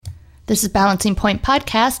This is Balancing Point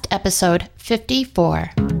Podcast, episode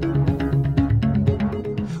 54.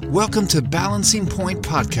 Welcome to Balancing Point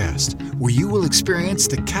Podcast, where you will experience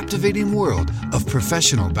the captivating world of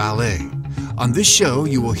professional ballet. On this show,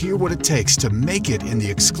 you will hear what it takes to make it in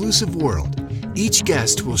the exclusive world. Each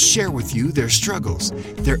guest will share with you their struggles,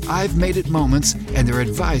 their I've made it moments, and their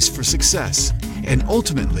advice for success. And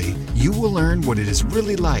ultimately, you will learn what it is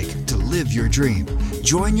really like to live your dream.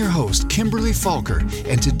 Join your host, Kimberly Falker,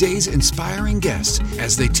 and today's inspiring guests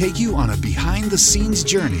as they take you on a behind-the-scenes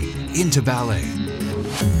journey into ballet.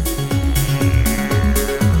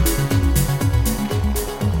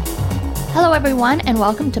 Hello, everyone, and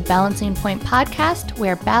welcome to Balancing Point Podcast,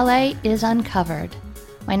 where ballet is uncovered.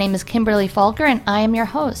 My name is Kimberly Falker, and I am your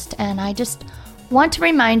host, and I just want to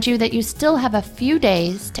remind you that you still have a few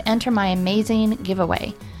days to enter my amazing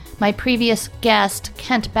giveaway. My previous guest,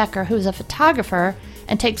 Kent Becker, who's a photographer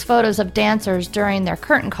and takes photos of dancers during their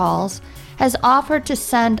curtain calls, has offered to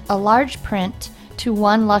send a large print to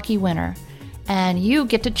one lucky winner, and you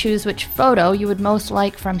get to choose which photo you would most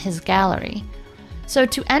like from his gallery. So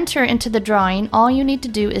to enter into the drawing, all you need to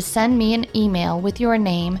do is send me an email with your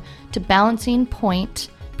name to balancingpointe, Pointe,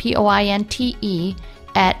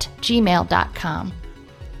 at gmail.com.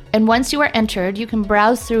 And once you are entered, you can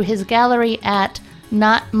browse through his gallery at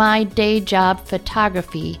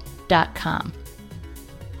notmydayjobphotography.com.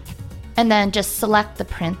 And then just select the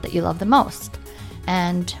print that you love the most.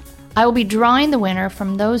 And I will be drawing the winner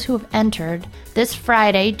from those who have entered this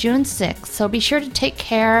Friday, June 6th. So be sure to take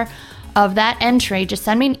care of that entry. Just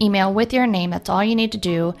send me an email with your name. That's all you need to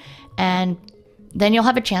do. And then you'll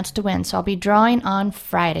have a chance to win. So I'll be drawing on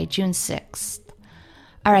Friday, June 6th.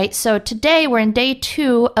 All right, so today we're in day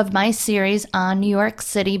 2 of my series on New York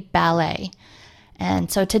City Ballet.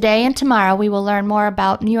 And so today and tomorrow we will learn more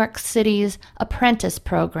about New York City's apprentice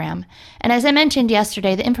program. And as I mentioned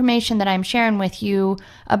yesterday, the information that I'm sharing with you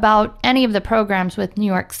about any of the programs with New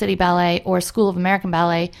York City Ballet or School of American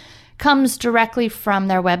Ballet comes directly from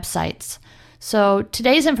their websites. So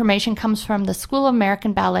today's information comes from the School of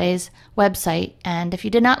American Ballet's website. And if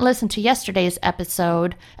you did not listen to yesterday's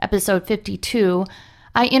episode 52,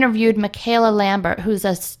 I interviewed Michaela Lambert, who's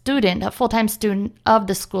a full-time student of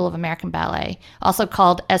the School of American Ballet, also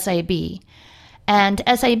called SAB. And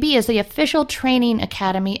SAB is the official training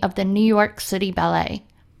academy of the New York City Ballet.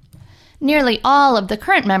 Nearly all of the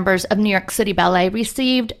current members of New York City Ballet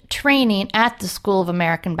received training at the School of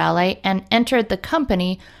American Ballet and entered the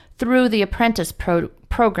company through the apprentice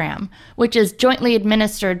program, which is jointly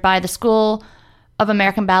administered by the School of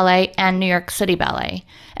American Ballet and New York City Ballet.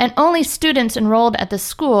 And only students enrolled at the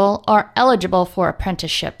school are eligible for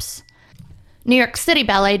apprenticeships. New York City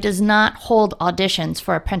Ballet does not hold auditions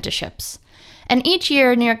for apprenticeships. And each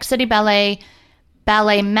year, New York City Ballet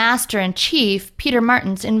Master-in-Chief Peter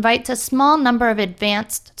Martins invites a small number of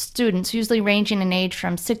advanced students, usually ranging in age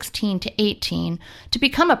from 16 to 18, to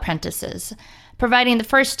become apprentices, providing the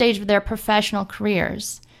first stage of their professional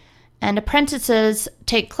careers. And apprentices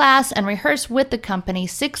take class and rehearse with the company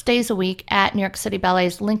 6 days a week at New York City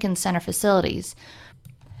Ballet's Lincoln Center facilities.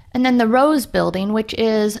 And then the Rose Building, which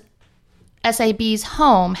is SAB's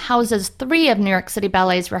home, houses 3 of New York City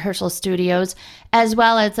Ballet's rehearsal studios, as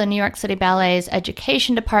well as the New York City Ballet's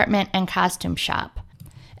education department and costume shop.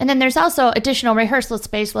 And then there's also additional rehearsal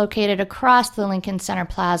space located across the Lincoln Center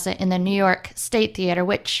Plaza in the New York State Theater,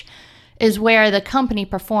 which is where the company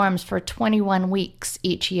performs for 21 weeks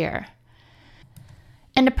each year.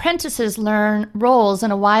 And apprentices learn roles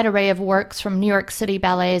in a wide array of works from New York City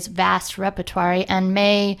Ballet's vast repertoire and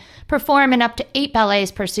may perform in up to 8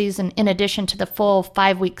 ballets per season in addition to the full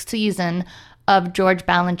 5-week season of George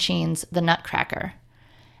Balanchine's The Nutcracker.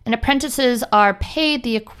 And apprentices are paid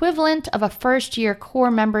the equivalent of a first-year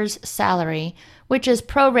core member's salary, which is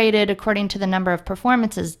prorated according to the number of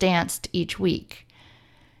performances danced each week.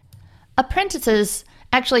 Apprentices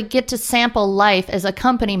actually get to sample life as a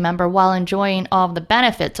company member while enjoying all of the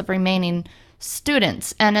benefits of remaining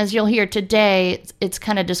students. And as you'll hear today, it's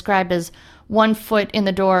kind of described as one foot in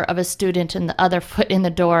the door of a student and the other foot in the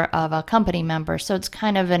door of a company member. So it's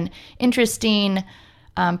kind of an interesting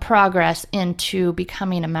progress into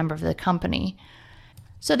becoming a member of the company.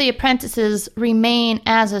 So the apprentices remain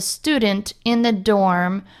as a student in the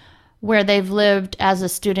dorm where they've lived as a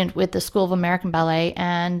student with the School of American Ballet,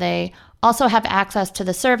 and they also have access to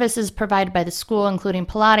the services provided by the school, including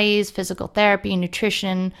Pilates, physical therapy,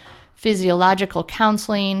 nutrition, physiological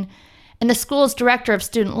counseling. And the school's director of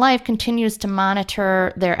student life continues to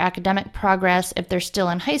monitor their academic progress if they're still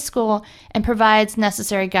in high school and provides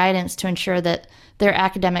necessary guidance to ensure that their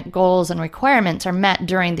academic goals and requirements are met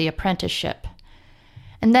during the apprenticeship.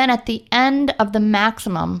 And then at the end of the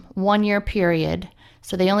maximum 1-year period,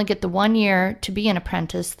 so they only get the 1 year to be an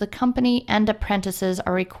apprentice, the company and apprentices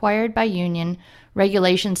are required by union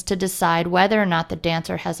regulations to decide whether or not the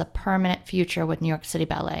dancer has a permanent future with New York City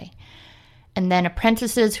Ballet. And then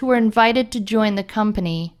apprentices who are invited to join the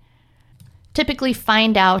company typically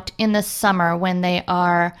find out in the summer when they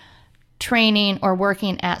are training or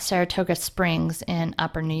working at Saratoga Springs in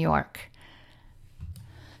Upper New York.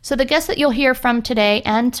 So the guests that you'll hear from today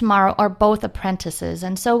and tomorrow are both apprentices.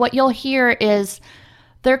 And so what you'll hear is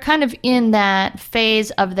they're kind of in that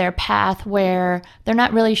phase of their path where they're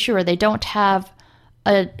not really sure. They don't have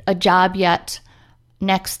a job yet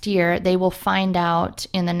next year. They will find out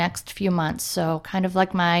in the next few months. So kind of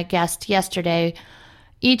like my guest yesterday,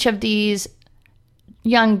 each of these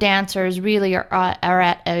young dancers really are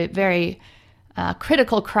at a very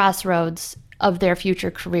critical crossroads of their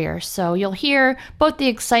future career. So you'll hear both the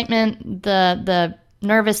excitement, the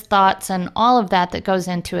nervous thoughts, and all of that goes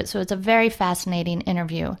into it. So it's a very fascinating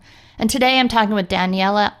interview. And today I'm talking with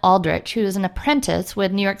Daniela Aldrich, who is an apprentice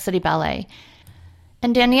with New York City Ballet.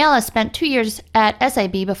 And Daniela spent 2 years at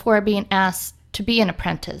SAB before being asked to be an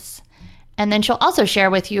apprentice. And then she'll also share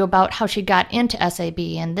with you about how she got into SAB.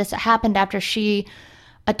 And this happened after she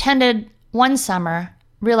attended one summer,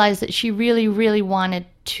 realized that she really, really wanted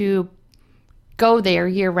to go there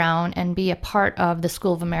year-round and be a part of the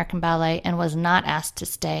School of American Ballet, and was not asked to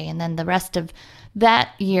stay. And then the rest of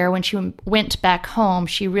that year, when she went back home,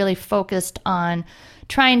 she really focused on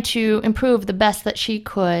trying to improve the best that she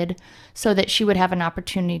could so that she would have an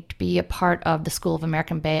opportunity to be a part of the School of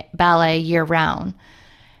American Ballet year-round.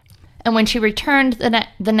 And when she returned the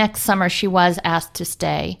next summer, she was asked to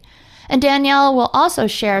stay. And Daniela will also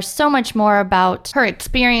share so much more about her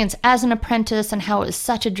experience as an apprentice and how it was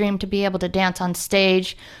such a dream to be able to dance on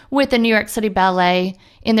stage with the New York City Ballet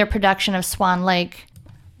in their production of Swan Lake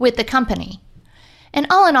with the company. And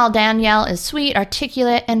all in all, Danielle is sweet,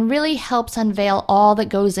 articulate, and really helps unveil all that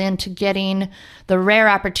goes into getting the rare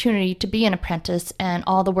opportunity to be an apprentice and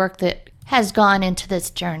all the work that has gone into this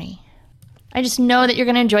journey. I just know that you're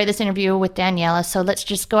going to enjoy this interview with Daniela, so let's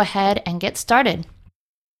just go ahead and get started.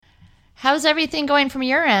 How's everything going from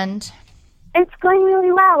your end? It's going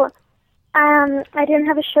really well. I didn't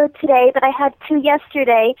have a show today, but I had 2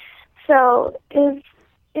 yesterday, so it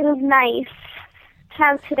was nice to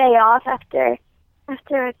have today off after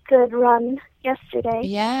a good run yesterday.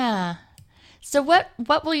 Yeah. So what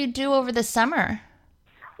will you do over the summer?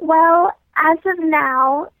 Well, as of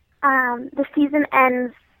now, the season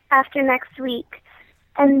ends after next week,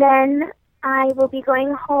 and then I will be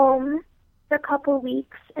going home for a couple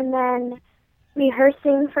weeks and then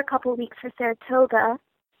rehearsing for a couple weeks for Saratoga.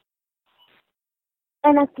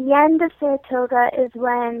 And at the end of Saratoga is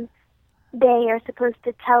when they are supposed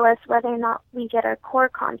to tell us whether or not we get our core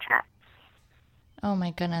contract. Oh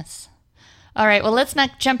my goodness. All right, well, let's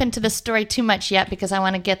not jump into the story too much yet because I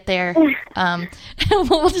want to get there.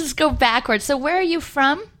 We'll just go backwards. So where are you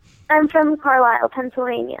from? I'm from Carlisle,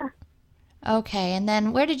 Pennsylvania. Okay, and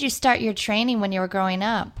then where did you start your training when you were growing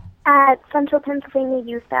up? At Central Pennsylvania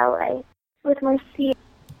Youth Ballet with Marcia.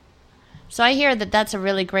 So I hear that that's a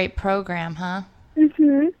really great program, huh?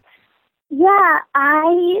 Mm-hmm. Yeah,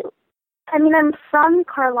 I mean, I'm from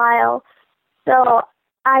Carlisle, so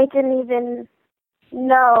I didn't even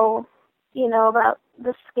know, about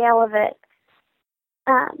the scale of it.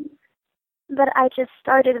 But I just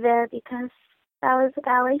started there because that was a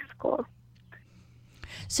ballet school.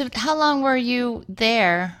 So how long were you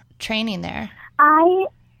there, training there? I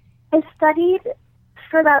studied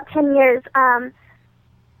for about 10 years. I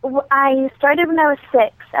started when I was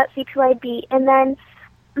 6 at CPYB, and then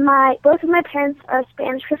both of my parents are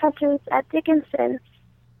Spanish professors at Dickinson.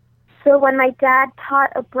 So when my dad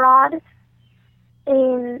taught abroad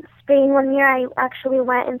in Spain one year, I actually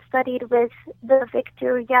went and studied with the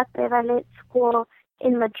Victor Uriarte Ballet School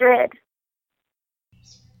in Madrid.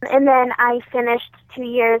 And then I finished 2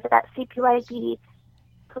 years at CPYB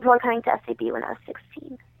before coming to SAB when I was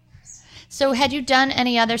 16. So had you done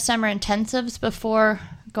any other summer intensives before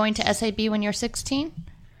going to SAB when you're 16?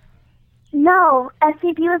 No,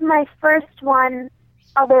 SAB was my first one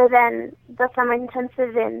other than the summer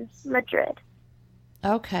intensive in Madrid.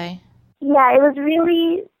 Okay. Yeah, it was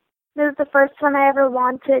the first one I ever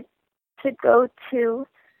wanted to go to.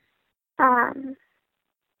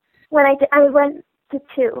 When I went to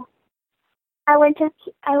 2. I went to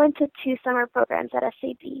 2 summer programs at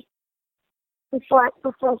SAB before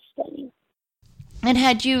studying. And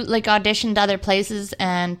had you auditioned other places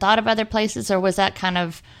and thought of other places, or was that kind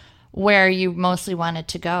of where you mostly wanted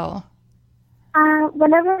to go?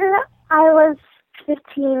 Whenever I was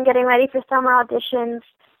 15, getting ready for summer auditions,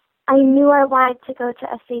 I knew I wanted to go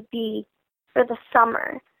to SAB for the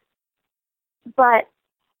summer, but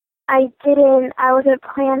I wasn't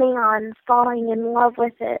planning on falling in love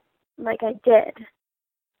with it like I did.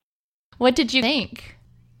 What did you think?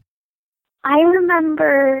 I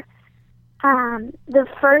remember the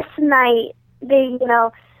first night they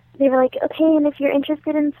were like, okay, and if you're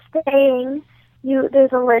interested in staying,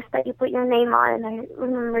 there's a list that you put your name on. And I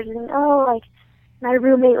remember thinking, my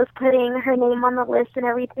roommate was putting her name on the list and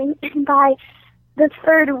everything. And by the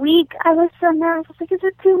third week, I was so nervous. I was like, is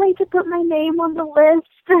it too late to put my name on the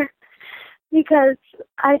list? Because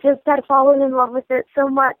I just had fallen in love with it so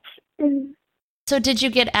much. And so did you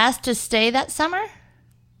get asked to stay that summer?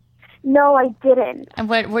 No, I didn't. And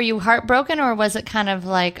were you heartbroken, or was it kind of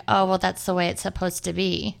like, oh, well, that's the way it's supposed to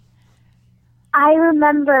be? I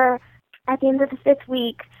remember at the end of the 5th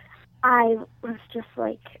week, I was just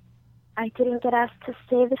like, I didn't get asked to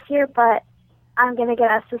stay this year, but I'm going to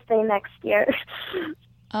get asked to stay next year.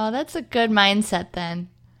 Oh, that's a good mindset then.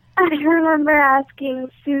 I remember asking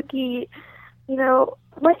Suki,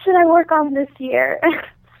 what should I work on this year?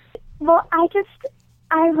 Well,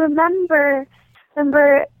 I remember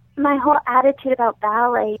my whole attitude about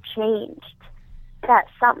ballet changed that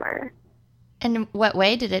summer. In what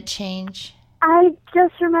way did it change? I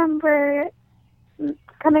just remember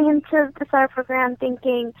coming into the summer program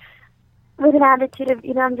thinking with an attitude of,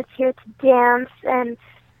 I'm just here to dance and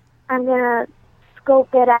I'm going to scope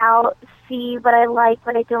it out, see what I like,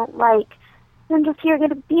 what I don't like. I'm just here going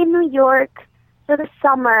to be in New York for the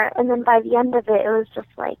summer. And then by the end of it, it was just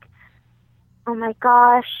like, oh my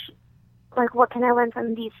gosh, like what can I learn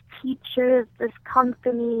from these teachers, this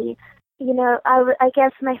company? I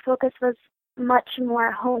guess my focus was much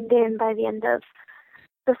more honed in by the end of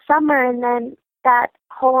the summer. And then that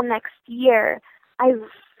whole next year, I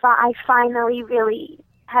finally really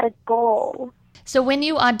had a goal. So when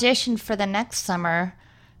you auditioned for the next summer,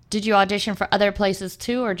 did you audition for other places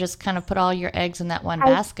too, or just kind of put all your eggs in that one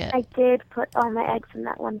basket? I did put all my eggs in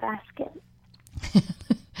that one basket.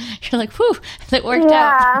 You're like, whew, that worked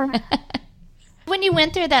out. When you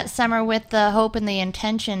went through that summer with the hope and the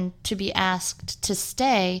intention to be asked to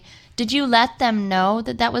stay, did you let them know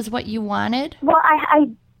that that was what you wanted? Well, I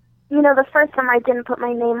the first summer I didn't put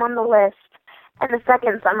my name on the list, and the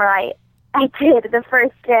second summer I did the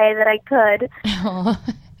first day that I could. Oh.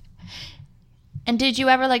 And did you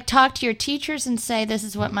ever talk to your teachers and say, this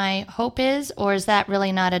is what my hope is, or is that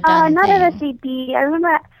really not a done not thing? at SAB. I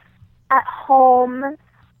remember at home,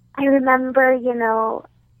 I remember,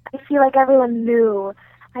 I feel like everyone knew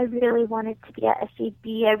I really wanted to be at SAB.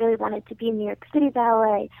 I really wanted to be in New York City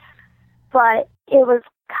Ballet. But it was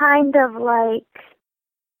kind of like,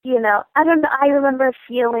 I don't know, I remember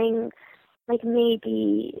feeling like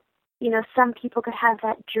maybe, some people could have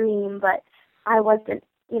that dream, but I wasn't,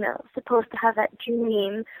 supposed to have that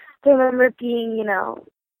dream. I remember being,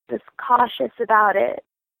 just cautious about it.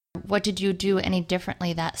 What did you do any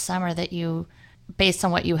differently that summer that you, based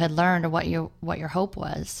on what you had learned or what your hope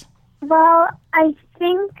was? Well, I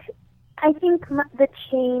think the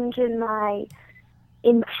change in my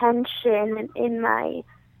intention and in my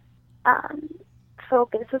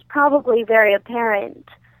focus was probably very apparent.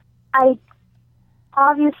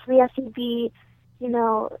 Obviously SAB,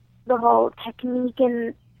 the whole technique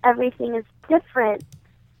and everything is different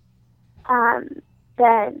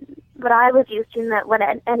than what I was used to and that what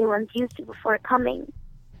anyone's used to before coming.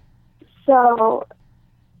 So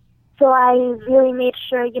I really made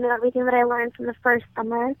sure, everything that I learned from the first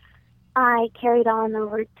summer, I carried on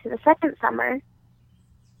over to the second summer.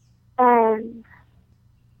 And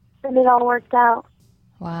then it all worked out.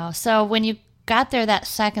 Wow. So when you got there that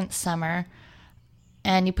second summer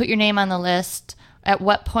and you put your name on the list, at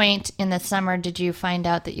what point in the summer did you find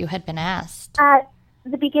out that you had been asked? At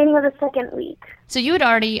the beginning of the second week. So you had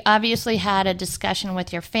already obviously had a discussion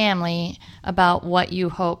with your family about what you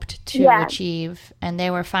hoped to achieve, and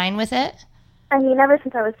they were fine with it? I mean, ever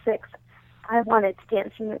since I was 6, I wanted to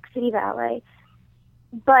dance in New York City Ballet.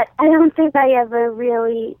 But I don't think I ever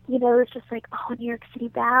really, it was just like, oh, New York City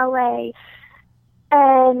Ballet.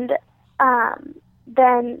 And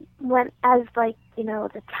then as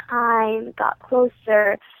the time got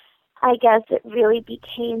closer, I guess it really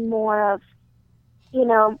became more of,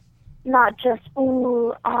 not just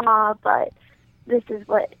ooh, ah, but this is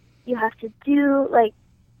what you have to do,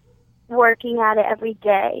 working at it every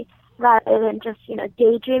day rather than just,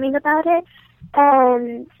 daydreaming about it.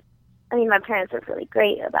 And I mean, my parents were really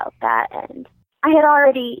great about that. And I had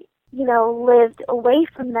already, lived away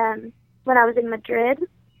from them when I was in Madrid.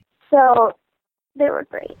 So they were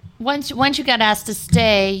great. Once you got asked to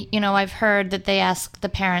stay, I've heard that they asked the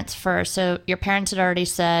parents first. So your parents had already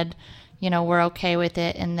said, we're okay with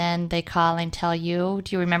it, and then they call and tell you.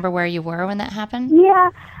 Do you remember where you were when that happened? Yeah,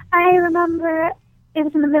 I remember it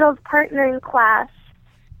was in the middle of partnering class,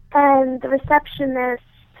 and the receptionist,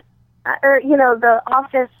 the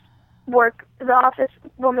office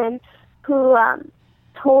woman who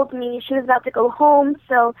told me she was about to go home,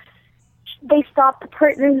 so they stopped the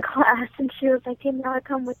partnering class, and she was like, "Hey, now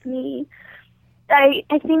come with me." I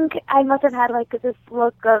think I must have had like this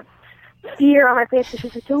look of fear on my face, and she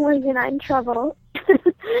was like, "Don't worry, you're not in trouble."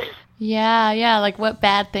 Yeah, like what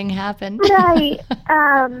bad thing happened? Right.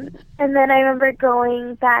 And then I remember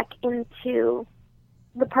going back into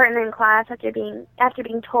the partnering class after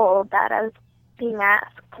being told that I was being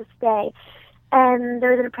asked to stay, and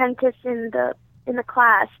there was an apprentice in the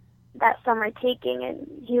class that summer taking, and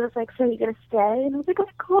he was like, "So are you gonna stay?" And I was like,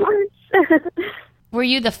 "Of course." Were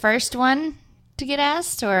you the first one to get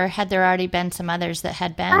asked, or had there already been some others that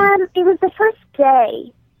had been? It was the first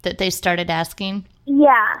day that they started asking.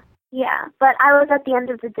 Yeah, but I was at the end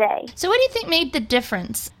of the day. So what do you think made the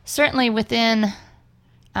difference? Certainly within,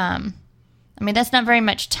 that's not very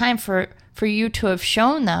much time for you to have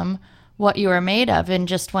shown them what you were made of in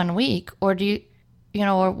just 1 week, or do you,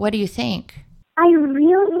 or what do you think? I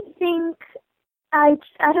really think, I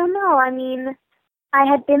don't know. I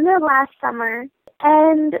had been there last summer,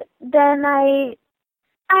 and then I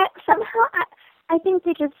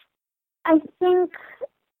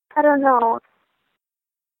don't know.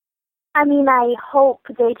 I hope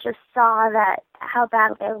they just saw that how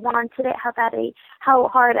badly I wanted it, how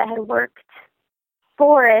hard I had worked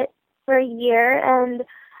for it for a year, and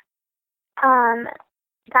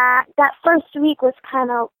that first week was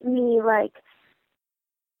kind of me like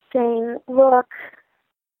saying, "Look,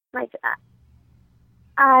 like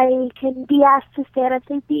I can be asked to stay at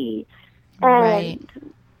SAB." Right.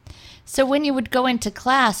 So when you would go into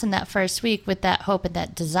class in that first week with that hope and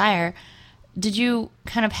that desire, did you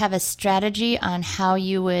kind of have a strategy on how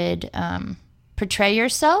you would portray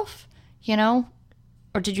yourself,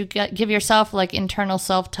 or did you give yourself like internal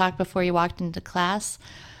self-talk before you walked into class?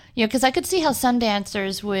 Because I could see how some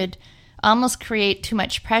dancers would almost create too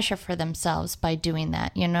much pressure for themselves by doing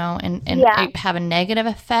that, and have a negative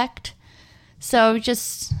effect. So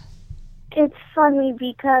just... It's funny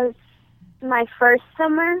because my first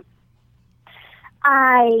summer,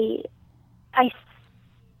 I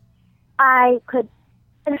could,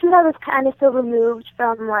 and since I was kind of so removed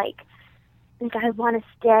from like I want to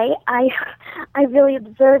stay, I really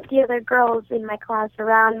observed the other girls in my class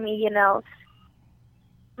around me,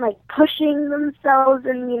 like pushing themselves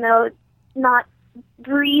and, not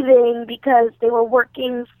breathing because they were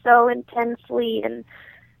working so intensely and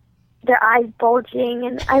their eyes bulging.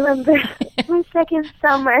 And I remember my second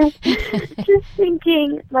summer just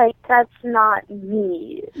thinking, like, that's not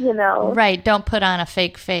me, Right, don't put on a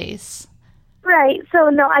fake face. Right. So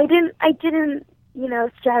no, I didn't,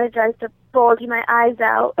 strategize to bulge my eyes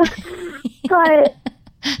out. But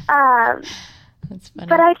that's funny.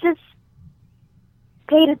 But I just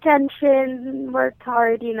paid attention, worked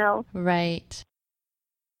hard, Right.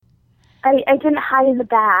 I didn't hide in the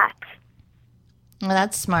back. Well,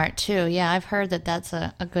 that's smart too. Yeah, I've heard that that's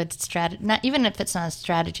a good strategy. Not even if it's not a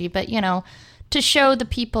strategy, but to show the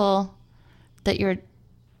people that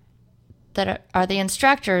are the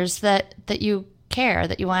instructors that you care,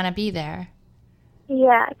 that you want to be there.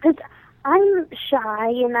 Yeah, because I'm shy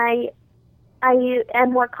and I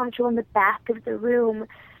am more comfortable in the back of the room.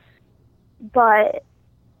 But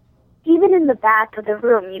even in the back of the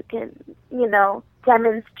room, you can,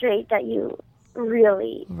 demonstrate that you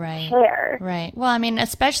really care. Right. Well,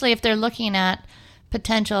 especially if they're looking at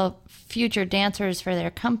potential future dancers for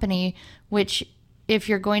their company, which if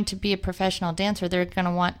you're going to be a professional dancer, they're going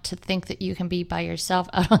to want to think that you can be by yourself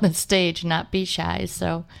out on the stage, not be shy.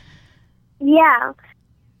 So, yeah.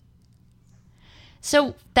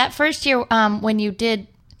 So that first year, when you did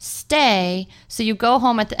stay, so you go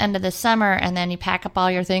home at the end of the summer and then you pack up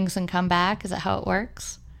all your things and come back? Is that how it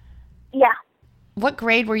works? Yeah. What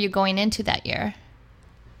grade were you going into that year?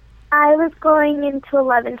 I was going into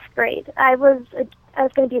 11th grade. I was going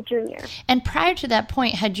to be a junior. And prior to that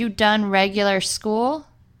point, had you done regular school?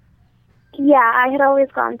 Yeah, I had always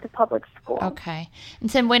gone to public school. Okay.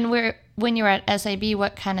 And so when you were at SAB,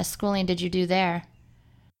 what kind of schooling did you do there?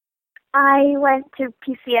 I went to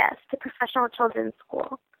PCS, to Professional Children's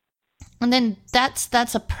School. And then that's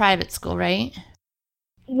a private school, right?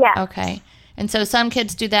 Yeah. Okay. And so some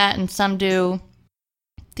kids do that and some do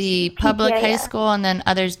the public high school, and then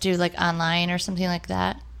others do like online or something like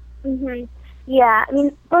that? Mhm. Yeah, I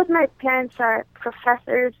mean, both my parents are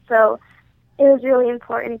professors, so it was really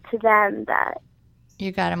important to them that,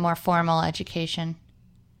 You got a more formal education.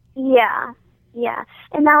 yeah, yeah.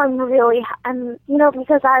 And now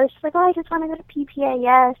because I was just like, oh, I just want to go to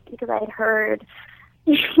PPAS because I had heard,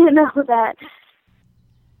 that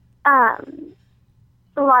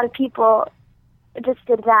a lot of people just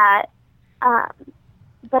did that.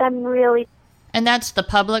 But I'm really, And that's the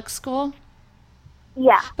public school?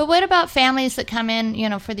 yeah. But what about families that come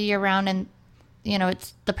in, for the year round and,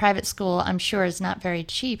 it's the private school, I'm sure is not very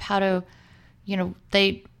cheap. How do,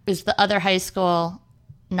 is the other high school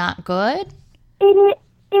not good? It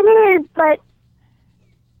is, but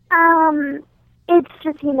it's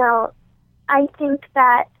just, I think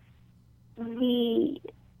that there's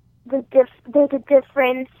a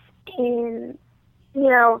difference in,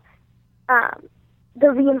 the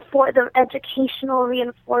educational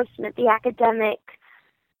reinforcement, the academic,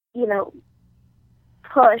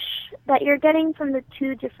 push that you're getting from the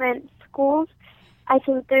two different schools. I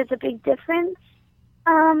think there's a big difference.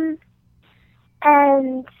 And,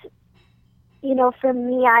 for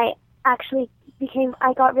me, I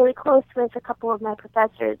got really close with a couple of my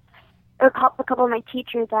professors, or a couple of my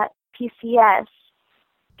teachers at PCS.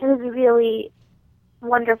 It was really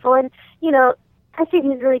wonderful. And, I think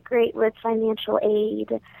he's really great with financial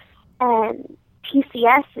aid, and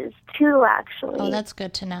PCS is too, actually. Oh, that's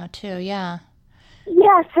good to know, too, yeah.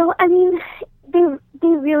 Yeah, so, I mean, they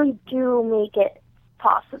really do make it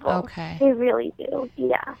possible. Okay. They really do,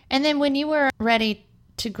 yeah. And then when you were ready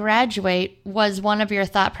to graduate, was one of your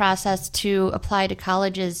thought process to apply to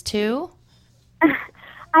colleges, too?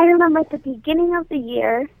 I remember at the beginning of the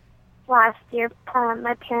year, last year,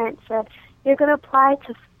 my parents said, you're going to apply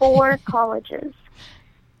to 4 colleges.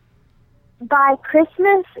 By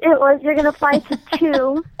Christmas, it was, you're going to apply to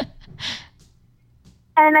 2.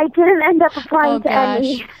 And I didn't end up applying to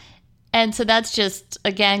any. And so that's just,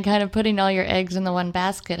 again, kind of putting all your eggs in the one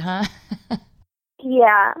basket, huh?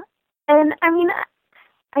 Yeah. And, I mean,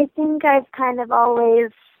 I think I've kind of always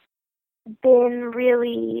been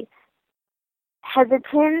really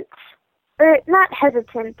hesitant. Or not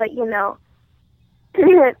hesitant, but,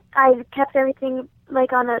 I kept everything,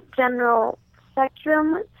 like, on a general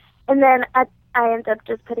spectrum. And then I ended up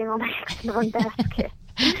just putting all my eggs in one basket.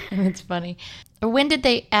 That's funny. When did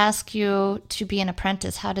they ask you to be an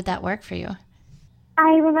apprentice? How did that work for you?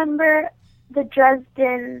 I remember the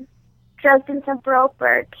Dresden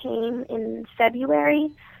Semperoper came in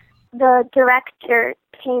February. The director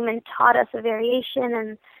came and taught us a variation,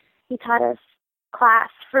 and he taught us class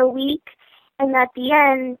for a week. And at the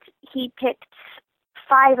end, he picked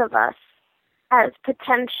 5 of us as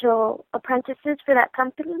potential apprentices for that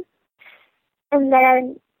company. And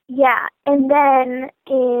then,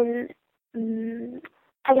 in,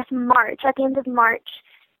 I guess March, at the end of March,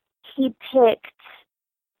 he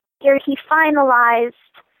finalized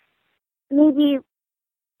maybe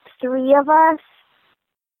 3 of us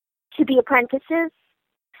to be apprentices.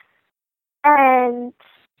 And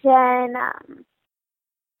then,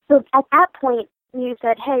 so at that point, we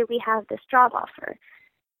said, hey, we have this job offer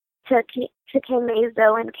to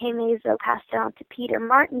K-Mazo, and K-Mazo passed it on to Peter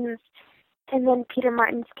Martins. And then Peter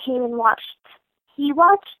Martins came and he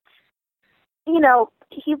watched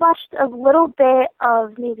a little bit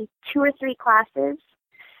of maybe 2 or 3 classes.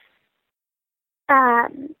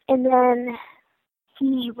 And then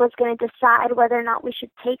he was going to decide whether or not we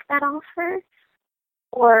should take that offer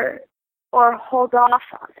or hold off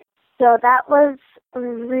on it. So that was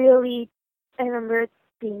really, I remember it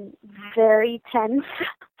being very tense.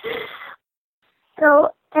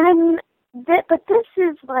 So, and I mean, but this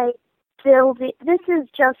is like this is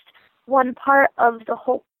just one part of the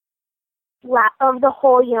whole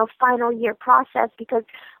final year process, because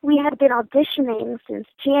we had been auditioning since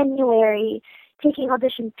January, taking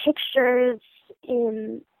audition pictures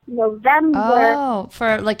in November. Oh,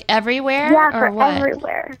 for like everywhere? Yeah, or for what?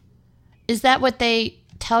 everywhere. Is that what they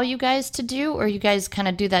tell you guys to do, or you guys kind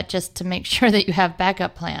of do that just to make sure that you have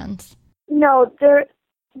backup plans? No, they're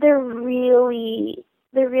really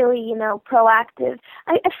proactive.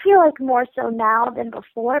 I feel like more so now than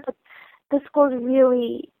before, but the school's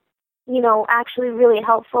really, actually really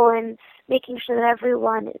helpful in making sure that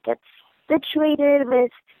everyone gets situated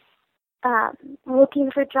with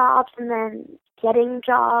looking for jobs and then getting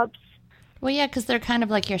jobs. Well, yeah, because they're kind of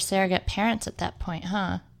like your surrogate parents at that point,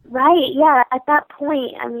 huh? Right, yeah, at that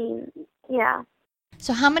point, I mean, yeah.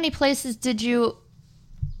 So how many places did you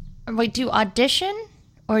do audition,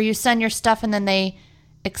 or you send your stuff and then they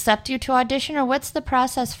accept you to audition, or what's the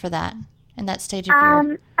process for that in that stage of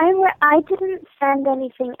your... I didn't send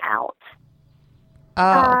anything out.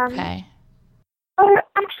 Oh, okay.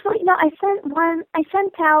 actually, no, I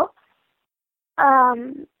sent out,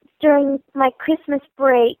 during my Christmas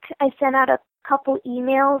break, I sent out a couple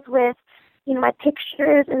emails with, my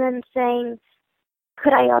pictures and then saying,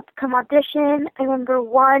 could I come audition? I remember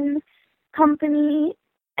one company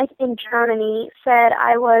in Germany said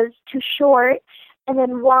I was too short, and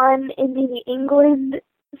then one in New England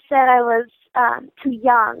said I was too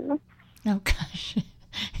young. Oh, gosh.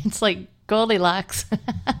 It's like Goldilocks.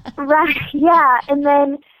 Right, yeah. And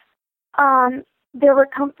then there were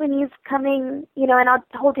companies coming, and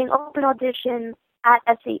holding open auditions at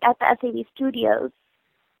the SAB studios.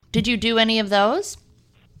 Did you do any of those?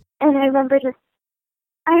 And I remember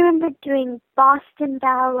doing Boston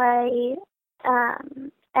Ballet,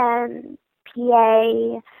 and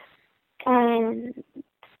PA, and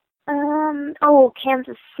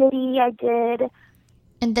Kansas City I did.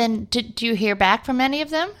 And then did you hear back from any of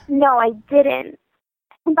them? No, I didn't.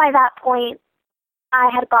 And by that point, I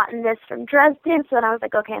had gotten this from Dresden, so then I was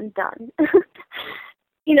like, okay, I'm done.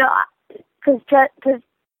 Because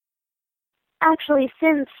actually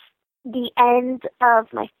since the end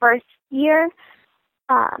of my first year,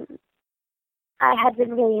 I had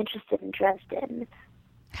been really interested in Dresden.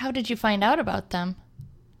 How did you find out about them?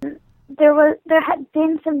 There had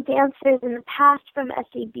been some dancers in the past from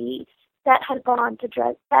SAB that had gone on to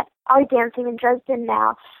Dresden, that are dancing in Dresden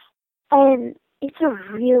now, and it's a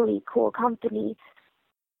really cool company.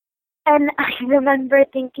 And I remember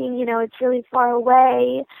thinking, it's really far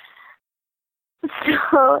away,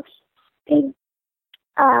 so if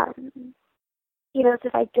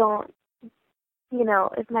I don't,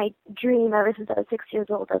 if my dream ever since I was 6 years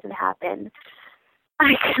old doesn't happen,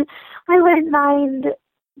 I wouldn't mind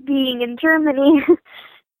being in Germany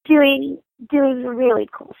doing really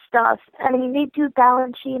cool stuff. I mean, they do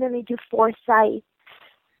Balanchine and they do Forsyth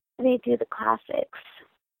and they do the classics.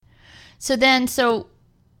 So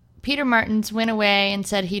Peter Martins went away and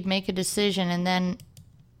said he'd make a decision, and then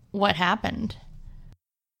what happened?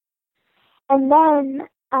 And then,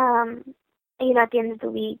 at the end of the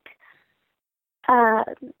week,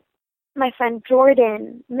 my friend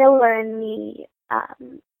Jordan Miller and me,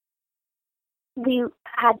 we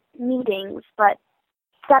had meetings, but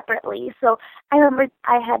separately. So I remember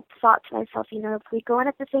I had thought to myself, if we go in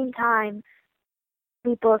at the same time,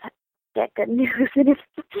 we both get good news. And if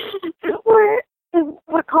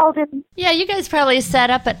we're called in. Yeah, you guys probably sat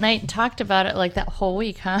up at night and talked about it like that whole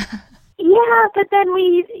week, huh? Yeah, but then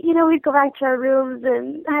we'd go back to our rooms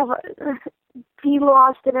and be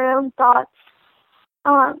lost in our own thoughts.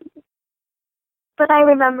 But I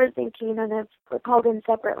remember thinking, if we're called in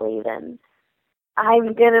separately, then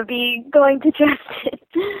I'm going to be going to Dresden.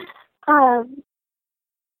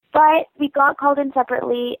 But we got called in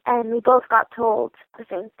separately, and we both got told the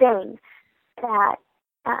same thing, that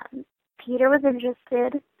Peter was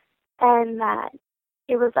interested, and that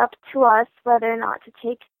it was up to us whether or not to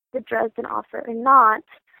take the Dresden offer or not.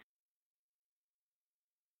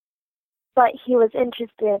 But he was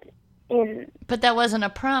interested in... But that wasn't a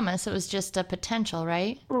promise. It was just a potential,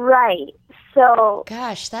 right? Right. So...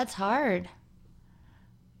 Gosh, that's hard.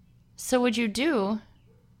 So what'd you do?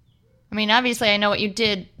 I mean, obviously I know what you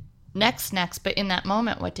did next, but in that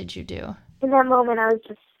moment, what did you do? In that moment, I was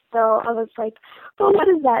like, oh, what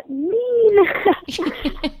does that mean?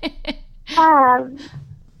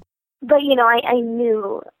 But, I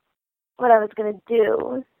knew what I was going to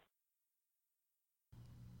do.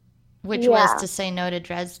 Which was to say no to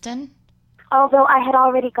Dresden? Although I had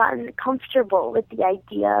already gotten comfortable with the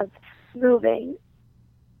idea of moving.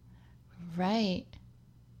 Right.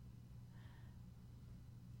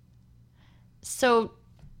 So,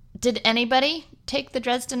 did anybody take the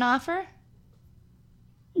Dresden offer?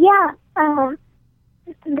 Yeah.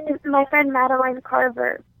 My friend Madeline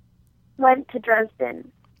Carver went to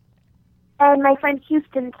Dresden. And my friend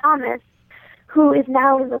Houston Thomas, who is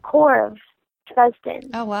now in the corps of Dresden.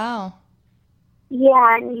 Oh, wow.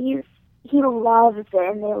 Yeah, and he loves it,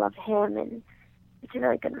 and they love him, and it's a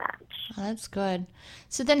really good match. Oh, that's good.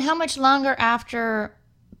 So then how much longer after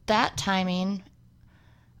that timing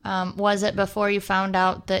was it before you found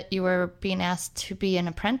out that you were being asked to be an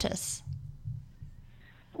apprentice?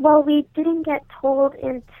 Well, we didn't get told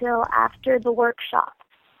until after the workshop.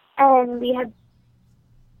 And we had...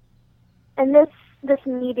 And this first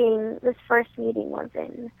meeting was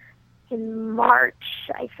in March,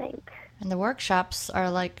 I think. And the workshops are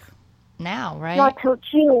like now, right? Not till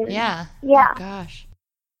June. Yeah. Yeah. Oh, gosh.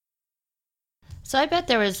 So I bet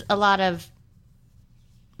there was a lot of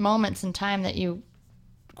moments in time that you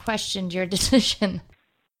questioned your decision.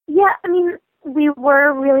 Yeah, I mean, we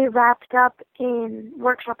were really wrapped up in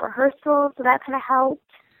workshop rehearsals, so that kind of helped.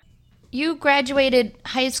 you graduated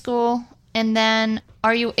high school, and then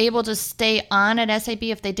are you able to stay on at SAB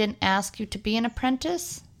if they didn't ask you to be an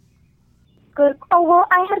apprentice? Good. Oh, well,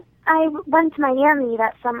 I went to Miami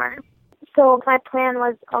that summer. So my plan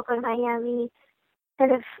was I'll go to Miami,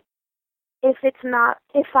 and if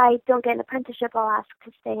I don't get an apprenticeship, I'll ask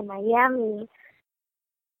to stay in Miami.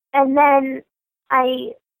 And then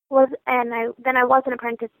I was an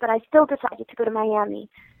apprentice, but I still decided to go to Miami.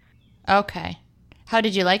 Okay. How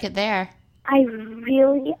did you like it there? I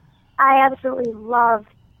absolutely love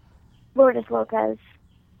Lourdes Lopez,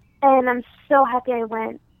 and I'm so happy I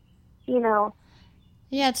went,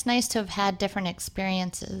 Yeah, it's nice to have had different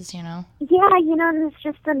experiences, Yeah, and it's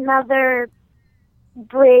just another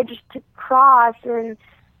bridge to cross and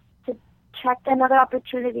to check, another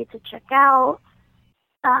opportunity to check out,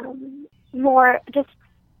 just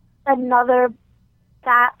another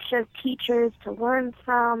batch of teachers to learn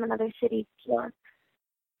from, another city to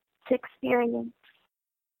experience.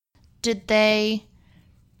 Did they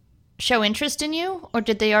show interest in you, or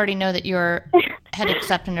did they already know that you had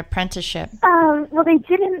accepted an apprenticeship? Well, they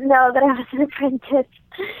didn't know that I was an apprentice.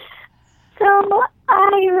 So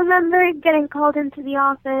I remember getting called into the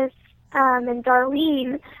office, and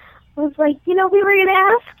Darlene was like, we were going to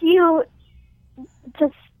ask you to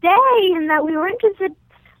stay and that we were interested,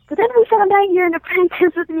 but then we found out you're an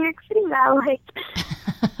apprentice with New York City Ballet.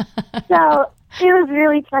 So it was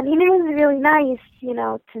really funny, and it was really nice,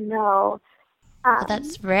 to know.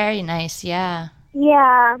 That's very nice, yeah.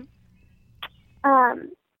 Yeah.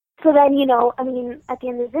 So then, at the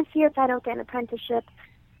end of this year, if I don't get an apprenticeship,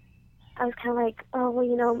 I was kind of like, oh,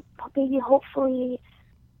 well, maybe hopefully,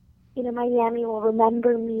 Miami will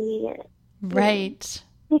remember me. Right.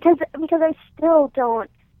 Because I still don't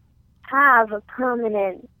have a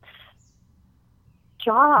permanent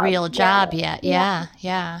job. Real job yet.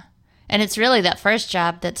 Yeah. And it's really that first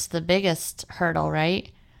job that's the biggest hurdle,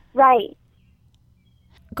 right? Right.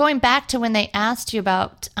 Going back to when they asked you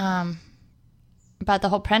about the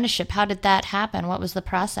whole apprenticeship, how did that happen? What was the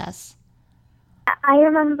process? I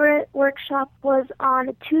remember workshop was on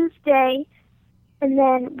a Tuesday, and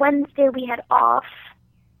then Wednesday we had off.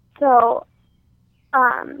 So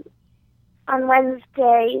on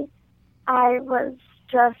Wednesday, I was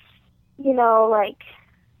just,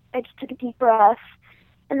 I just took a deep breath.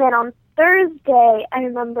 And then on Thursday, I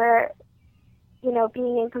remember,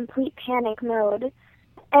 being in complete panic mode.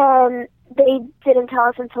 And they didn't tell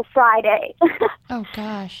us until Friday. Oh,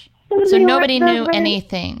 gosh. So nobody knew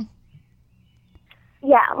anything?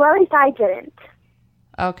 Yeah, well, at least I didn't.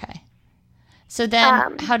 Okay. So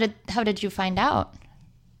then how did you find out?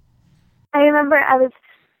 I remember I was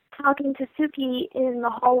talking to Suki in the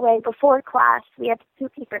hallway before class. We had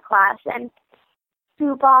Suki for class, and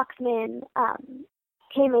Sue Bachman,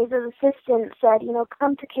 K-May's assistant, said,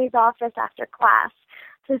 come to Kay's office after class.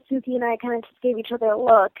 So Suki and I kind of just gave each other a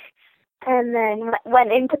look, and then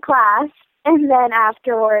went into class, and then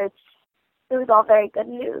afterwards, it was all very good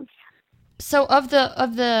news. So of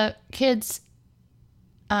the kids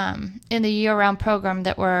in the year-round program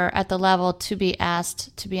that were at the level to be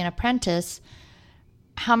asked to be an apprentice,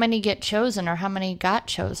 how many get chosen, or how many got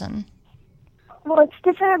chosen? Well, it's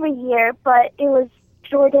different every year, but it was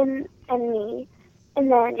Jordan and me,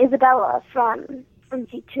 and then Isabella from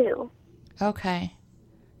C2. Okay.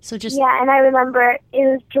 So Yeah, and I remember it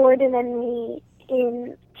was Jordan and me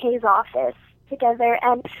in Kay's office together,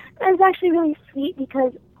 and it was actually really sweet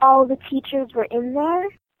because all the teachers were in there.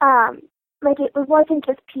 It wasn't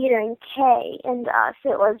just Peter and Kay and us.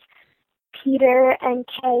 It was Peter and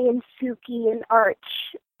Kay and Suki and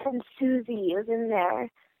Arch and Susie was in there.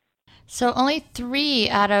 So only 3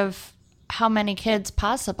 out of how many kids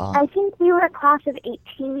possible? I think we were a class of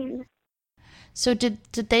 18. So did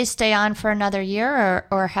they stay on for another year,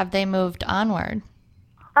 or have they moved onward?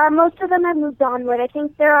 Most of them have moved onward. I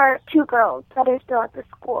think there are 2 girls that are still at the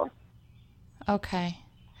school. Okay.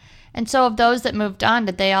 And so of those that moved on,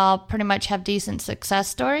 did they all pretty much have decent success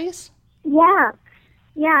stories? Yeah.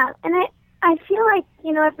 And I feel like,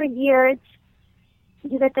 every year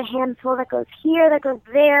you get the handful that goes here, that goes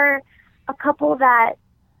there, a couple that,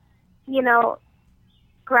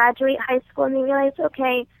 graduate high school and they realize,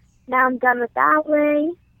 okay, now I'm done with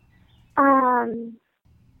ballet.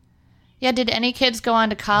 Yeah, did any kids go on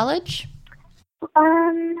to college?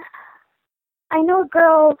 I know a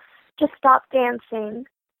girl just stopped dancing.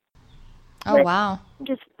 Oh, wow.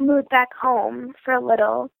 Just moved back home for a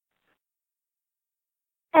little.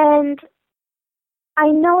 And I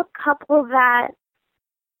know a couple that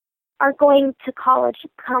are going to college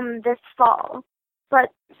come this fall, but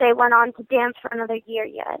they went on to dance for another year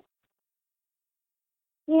yet.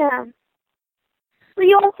 Yeah.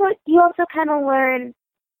 But you also kind of learn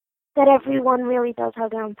that everyone really does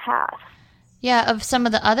have their own path. Yeah, of some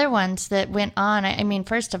of the other ones that went on, I mean,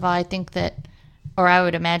 first of all, I think that, or I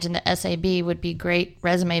would imagine that SAB would be great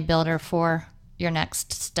resume builder for your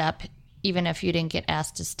next step, even if you didn't get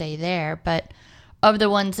asked to stay there. But of the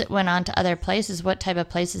ones that went on to other places, what type of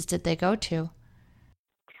places did they go to?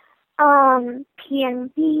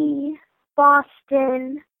 PNB,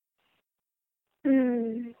 Boston,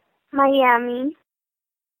 Miami.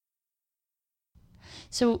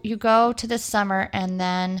 So you go to this summer and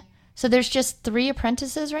then, so there's just 3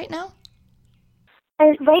 apprentices right now?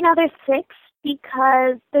 And right now there's 6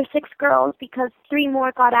 because there's 6 girls because 3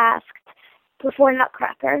 more got asked before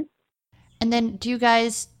Nutcracker. And then do you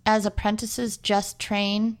guys, as apprentices, just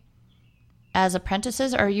train as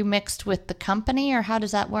apprentices, or are you mixed with the company, or how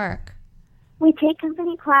does that work? We take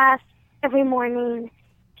company class every morning,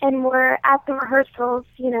 and we're at the rehearsals,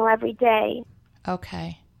 every day.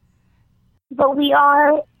 Okay. But we're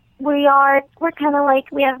kind of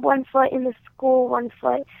like, we have 1 foot in the school, 1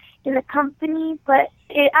 foot in the company, but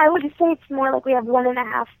I would say it's more like we have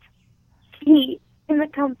 1.5 feet in the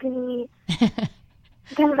company,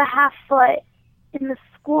 kind of a half foot in the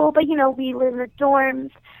school, but we live in the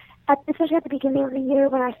dorms, especially at the beginning of the year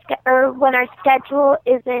when our schedule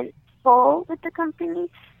isn't full with the company,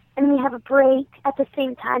 and we have a break at the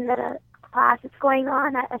same time that a class is going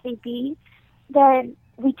on at FAB, then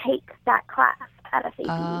we take that class at FAB.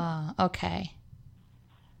 Oh, okay.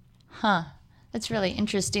 Huh. That's really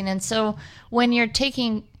interesting. And so when you're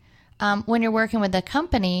when you're working with the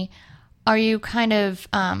company, are you kind of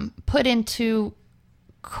put into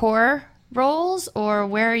core roles, or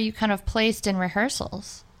where are you kind of placed in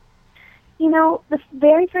rehearsals? The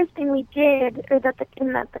very first thing we did, or that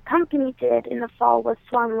the company did in the fall, was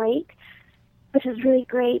Swan Lake, which was really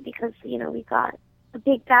great because, we got a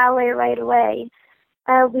big ballet right away.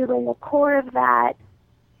 We were in the core of that,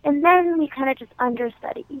 and then we kind of just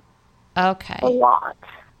understudied. Okay. A lot.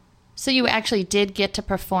 So you actually did get to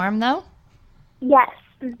perform, though? Yes.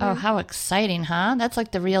 Mm-hmm. Oh, how exciting, huh? That's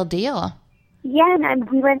like the real deal. Yeah, and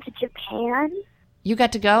we went to Japan. You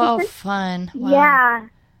got to go? Oh, fun. Wow.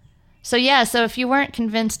 Yeah. So if you weren't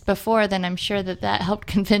convinced before, then I'm sure that helped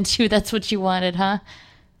convince you that's what you wanted, huh?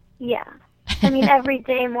 Yeah. I mean, every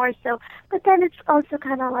day more so. But then it's also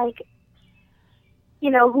kind of like,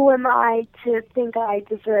 who am I to think I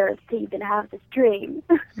deserve to even have this dream?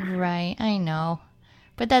 Right, I know.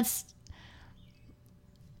 But that's,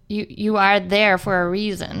 you are there for a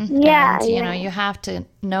reason. Yeah. And, you have to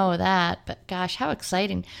know that. But gosh, how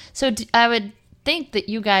exciting. So I would think that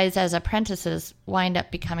you guys as apprentices wind up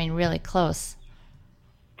becoming really close.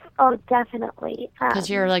 Oh, definitely. Because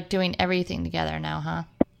you're like doing everything together now, huh?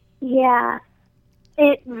 Yeah.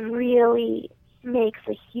 It really makes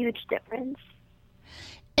a huge difference.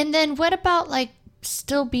 And then what about like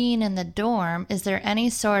still being in the dorm? Is there any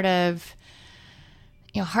sort of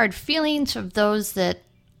hard feelings of those that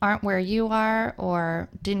aren't where you are or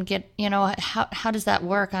didn't get, how does that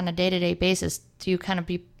work on a day-to-day basis? Do you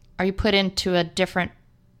are you put into a different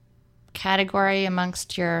category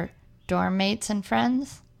amongst your dorm mates and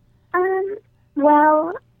friends?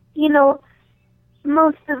 Well,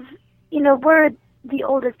 most of, we're the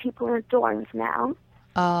oldest people in the dorms now.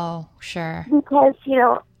 Oh, sure. Because,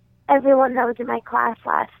 everyone that was in my class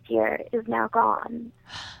last year is now gone.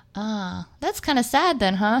 Ah, that's kind of sad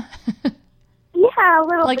then, huh? Yeah, a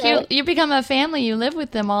little bit. Like you become a family, you live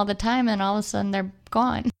with them all the time, and all of a sudden they're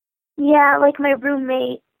gone. Yeah, like my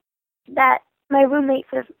roommate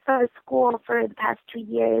for school for the past 2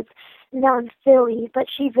 years is now in Philly, but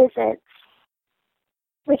she visits,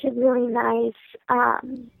 which is really nice.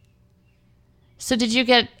 So did you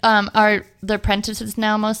get, are the apprentices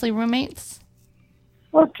now mostly roommates?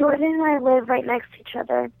 Well, Jordan and I live right next to each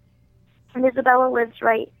other, and Isabella lives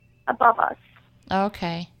right above us.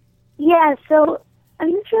 Okay. Yeah, so, I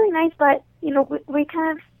mean, it's really nice, but, we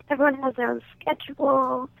kind of, everyone has their own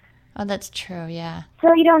schedule. Oh, that's true, yeah.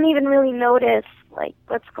 So you don't even really notice, like,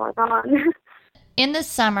 what's going on. In the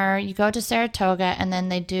summer, you go to Saratoga, and then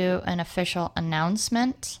they do an official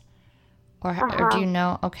announcement? Or do you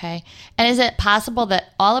know? Okay. And is it possible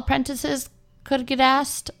that all apprentices could get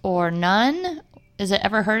asked, or none? Is it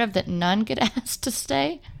ever heard of that none get asked to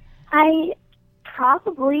stay? I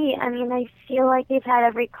feel like they've had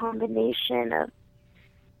every combination of,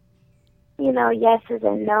 yeses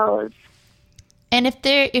and nos. And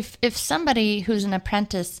if somebody who's an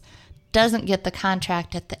apprentice doesn't get the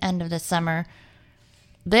contract at the end of the summer,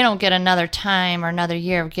 they don't get another time or another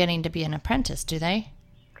year of getting to be an apprentice, do they?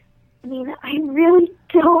 I mean, I really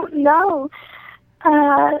don't know.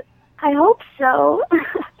 I hope so.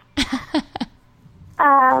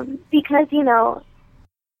 Because,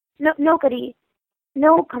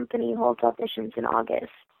 no company holds auditions in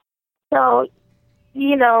August. So,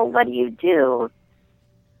 what do you do?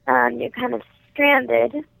 You're kind of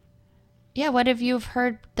stranded. Yeah, what have you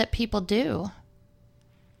heard that people do?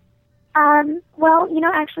 Well,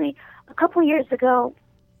 actually, a couple years ago,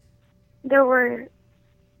 there were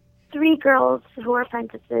 3 girls who were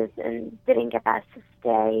apprentices and didn't get asked to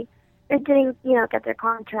stay. Or didn't, get their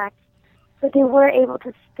contracts. But they were able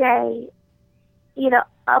to stay,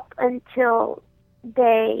 up until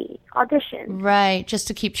they auditioned. Right, just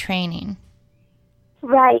to keep training.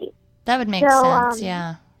 Right. That would make sense,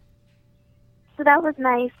 yeah. So that was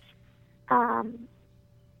nice. But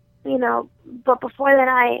before then,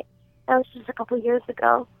 that was just a couple years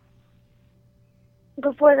ago.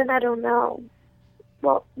 Before then, I don't know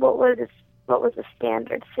what was the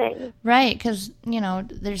standard thing. Right, because,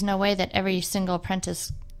 there's no way that every single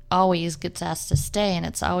apprentice always gets asked to stay, and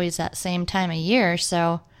it's always that same time of year,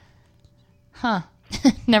 so,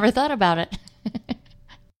 never thought about it.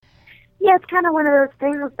 Yeah, it's kind of one of those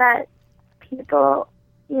things that people,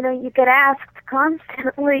 you get asked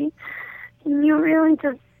constantly, and you're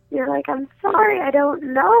like, I'm sorry, I don't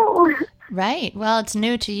know. Right. Well, it's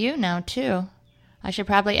new to you now, too. I should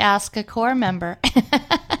probably ask a core member.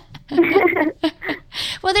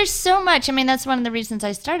 Well, there's so much. I mean, that's one of the reasons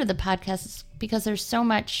I started the podcast, is because there's so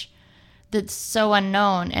much that's so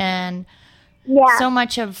unknown, and so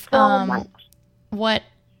much of what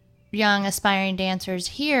young aspiring dancers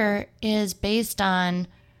hear is based on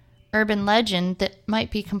urban legend that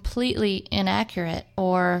might be completely inaccurate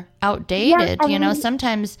or outdated. Yeah,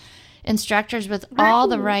 sometimes instructors with all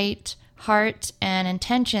the right heart and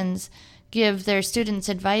intentions give their students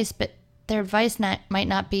advice, but their advice might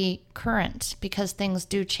not be current because things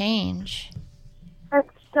do change.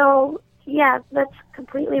 That's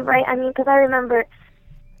completely right. I mean, because I remember,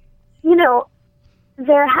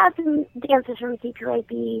 there have been dancers from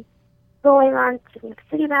CPYB going on to New York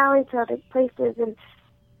City Ballet, to other places, and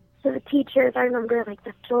to the teachers. I remember,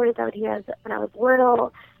 the stories I would hear when I was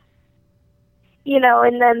little,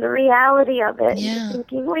 and then the reality of it, and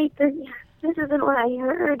thinking, wait, this isn't what I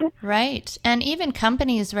heard. Right. And even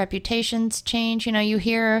companies' reputations change. You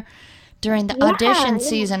hear during the audition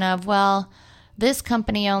season of, well, this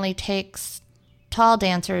company only takes tall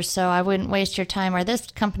dancers, so I wouldn't waste your time. Or this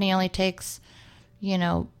company only takes,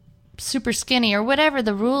 super skinny, or whatever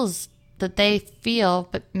the rules that they feel.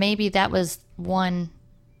 But maybe that was one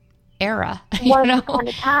era, One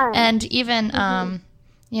time. And even,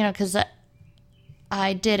 because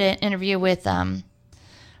I did an interview with,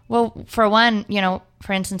 for one,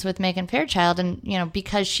 for instance, with Megan Fairchild, and,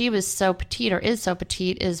 because she was so petite, or is so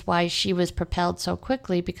petite, is why she was propelled so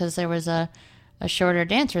quickly, because there was a shorter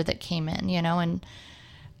dancer that came in, and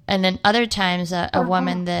then other times a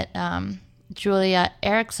woman that, Julia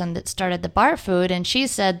Erickson, that started the Bar Food, and she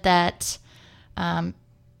said that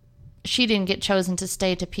she didn't get chosen to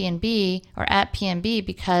stay to P&B or at P&B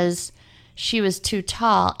because she was too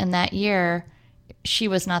tall, and that year she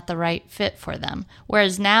was not the right fit for them.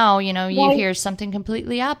 Whereas now, you hear something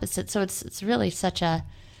completely opposite. So it's really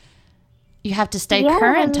you have to stay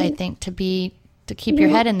current, I think, to keep your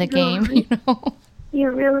head in the game. You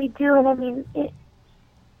really do. And I mean,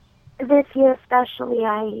 this year especially,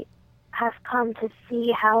 I have come to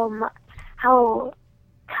see how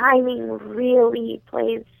timing really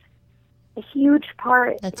plays a huge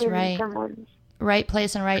part in someone's right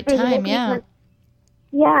place and right time. Yeah.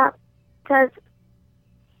 Yeah, because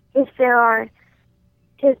if there are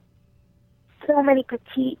just so many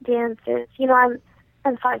petite dancers, I'm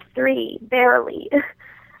 5'3", barely,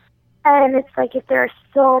 and it's like, if there are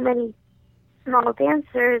so many small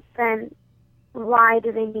dancers, then why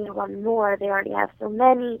do they need one more? They already have so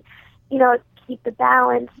many. Keep the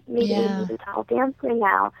balance. Maybe they need a tall dancer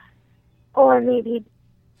now, or maybe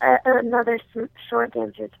another short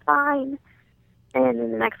dancer is fine, and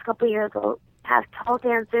in the next couple of years they'll have tall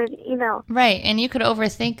dancers. Right, and you could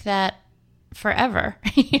overthink that forever.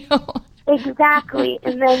 Exactly,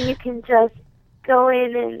 and then you can just go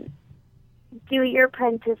in and do your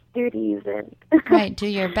apprentice duties and right, do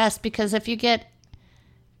your best, because if you get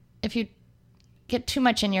too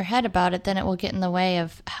much in your head about it, then it will get in the way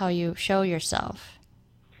of how you show yourself.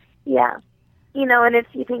 Yeah. And if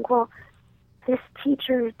you think, well, this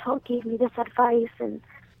teacher gave me this advice, and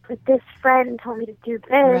this friend told me to do this,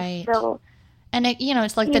 right. So... And,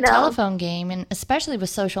 it's like the telephone game, and especially with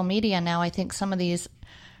social media now, I think some of these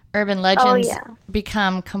urban legends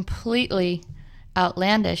become completely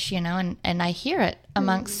outlandish, and I hear it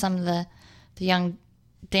amongst some of the young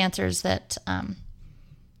dancers that,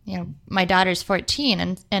 my daughter's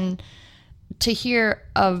 14, and to hear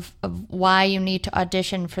of why you need to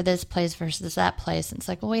audition for this place versus that place. And it's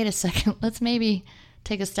like, well, wait a second, let's maybe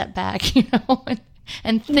take a step back,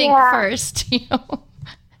 and think first, Yeah.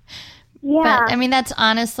 But I mean, that's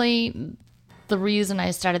honestly the reason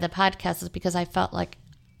I started the podcast, is because I felt like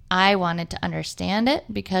I wanted to understand it,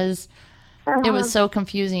 because it was so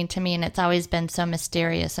confusing to me, and it's always been so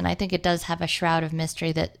mysterious. And I think it does have a shroud of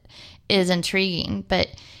mystery that is intriguing, but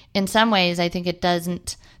in some ways I think it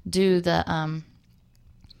doesn't do the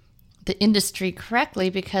industry correctly,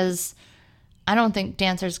 because I don't think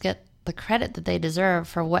dancers get the credit that they deserve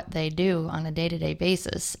for what they do on a day-to-day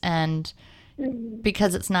basis. And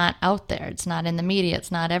because it's not out there, it's not in the media,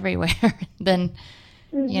 it's not everywhere, then,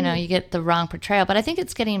 you get the wrong portrayal. But I think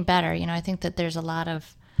it's getting better. I think that there's a lot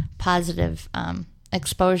of positive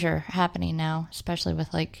exposure happening now, especially with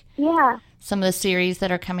some of the series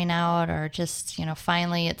that are coming out, or just,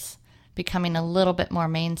 finally it's becoming a little bit more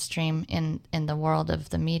mainstream in the world of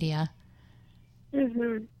the media.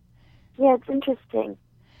 Mm-hmm. Yeah, it's interesting.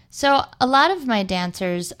 So a lot of my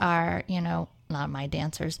dancers are, a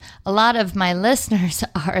lot of my listeners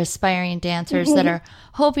are aspiring dancers that are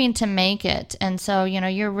hoping to make it. And so,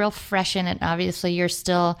 you're real fresh in it. Obviously, you're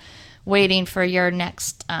still waiting for your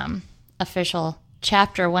next official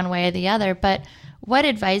chapter one way or the other. But what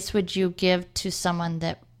advice would you give to someone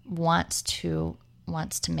that wants to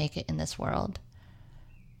make it in this world?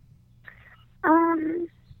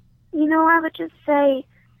 I would just say,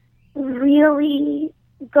 really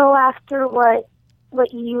go after what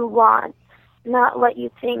you want, not what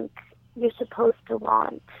you think you're supposed to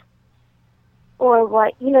want, or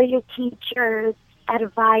what your teachers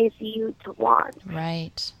advise you to want.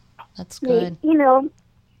 Right. That's good.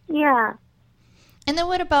 Yeah. And then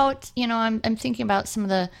what about, I'm thinking about some of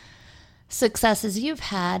the successes you've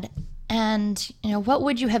had, and what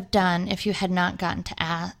would you have done if you had not gotten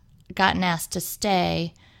asked to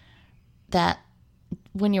stay that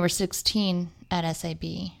when you were 16 at SAB?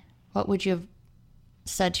 What would you have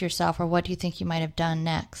said to yourself, or what do you think you might have done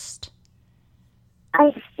next?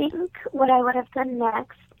 I think what I would have done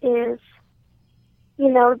next is,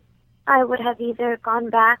 I would have either gone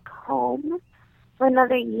back home for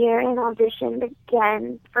another year and auditioned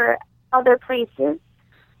again for other places,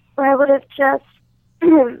 or I would have just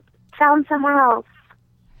found somewhere else.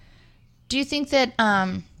 Do you think that,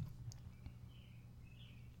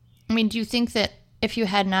 do you think that if you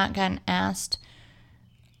had not gotten asked,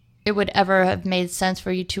 it would ever have made sense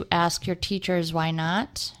for you to ask your teachers why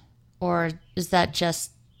not? Or is that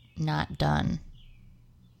just not done?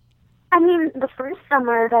 The first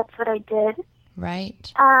summer, that's what I did.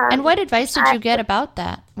 Right. And what advice did you get about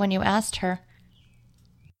that when you asked her?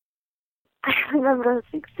 I remember I was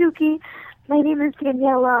like, Suki, my name is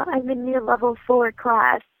Daniela. I'm in your level 4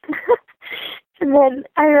 class. And then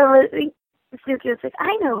I remember Suki was like,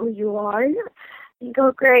 I know who you are. You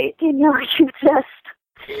go, great, Daniela, you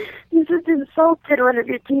just insulted one of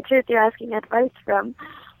your teachers you're asking advice from.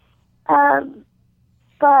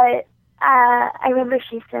 But I remember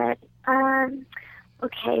she said,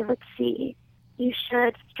 okay, let's see. You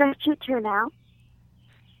should stretch your turn out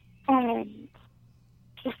and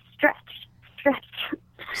just stretch.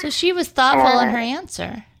 So she was thoughtful in her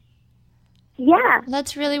answer. Yeah.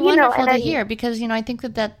 That's really wonderful to hear, because, I think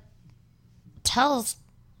that tells,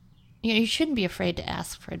 you shouldn't be afraid to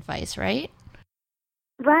ask for advice, right?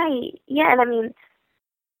 Right. Yeah, and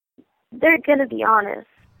they're going to be honest,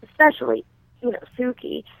 especially,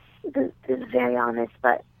 Suki is very honest,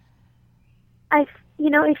 but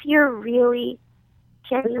if you're really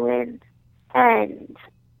genuine and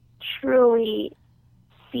truly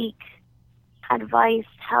seek advice,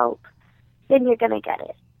 help, then you're going to get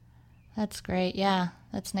it. That's great. Yeah,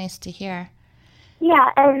 that's nice to hear. Yeah,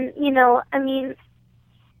 and,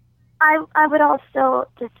 I would also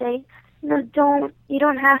just say, you don't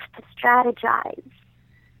have to strategize.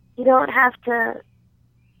 You don't have to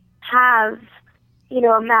have,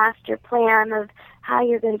 a master plan of how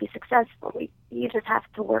you're going to be successful. You just have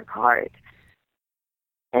to work hard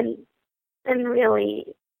and really,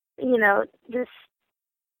 just,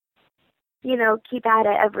 keep at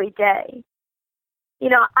it every day.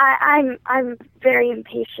 I'm very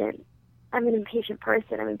impatient. I'm an impatient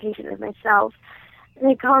person. I'm impatient with myself. And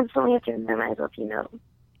I constantly have to remind myself, it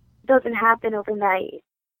doesn't happen overnight.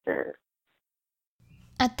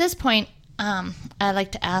 At this point, I'd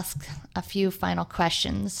like to ask a few final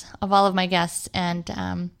questions of all of my guests.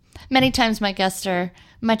 And many times my guests are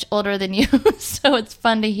much older than you, so it's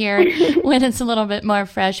fun to hear when it's a little bit more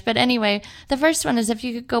fresh. But anyway, the first one is, if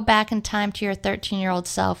you could go back in time to your 13-year-old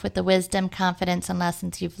self with the wisdom, confidence, and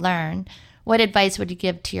lessons you've learned, what advice would you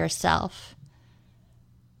give to yourself?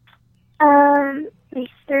 my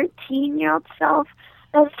 13-year-old self,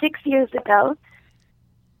 that was 6 years ago,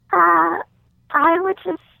 I would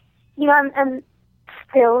just, I'm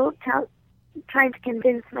still trying to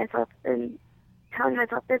convince myself and telling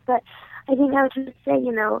myself this, but I think I would just say,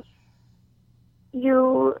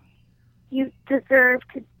 you deserve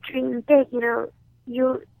to dream big.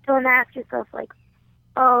 You don't ask yourself like,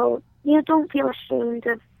 oh, don't feel ashamed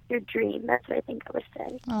of your dream. That's what I think I would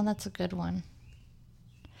say. Oh, that's a good one.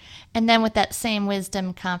 And then with that same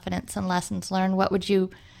wisdom, confidence, and lessons learned, what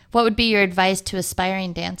would be your advice to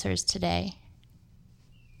aspiring dancers today?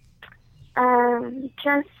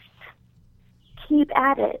 Just keep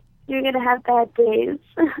at it. You're going to have bad days.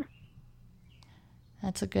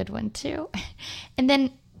 That's a good one, too. And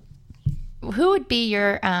then who would be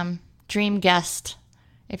your dream guest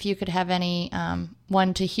if you could have any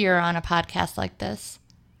one to hear on a podcast like this?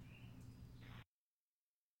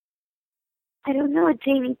 I don't know,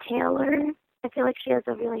 Jamie Taylor. I feel like she has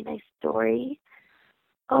a really nice story.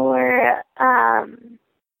 Or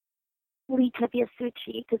Lita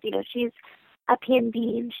Biasucci, because, she's a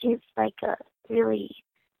PNB and she's like a really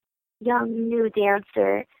young, new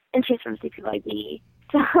dancer, and she's from CPYB.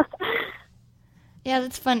 So yeah,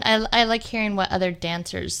 that's fun. I like hearing what other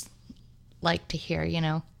dancers like to hear,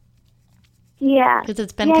 Yeah. Because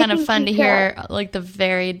it's been kind of fun to hear like the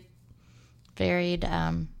varied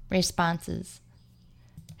responses.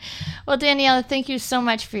 Well, Daniela, thank you so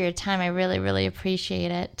much for your time. I really, really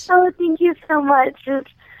appreciate it. Oh, thank you so much. It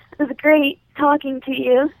was great talking to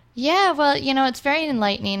you. Yeah, well, it's very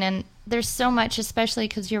enlightening, and there's so much, especially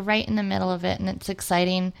because you're right in the middle of it, and it's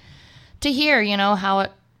exciting to hear, how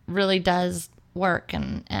it really does work,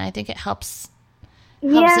 and I think it helps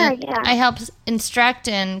instruct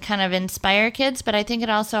and kind of inspire kids, but I think it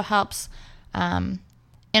also helps in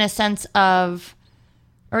a sense of,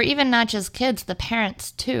 or even not just kids, the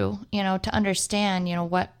parents too, to understand,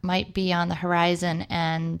 what might be on the horizon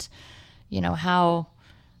and, how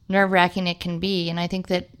nerve-wracking it can be. And I think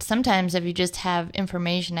that sometimes if you just have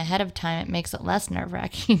information ahead of time, it makes it less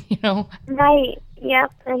nerve-wracking, Right,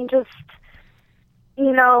 yep, and just,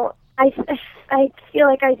 I feel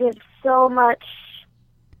like I did so much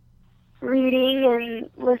reading and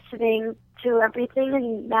listening to everything,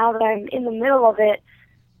 and now that I'm in the middle of it,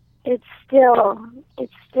 it's still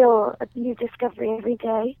a new discovery every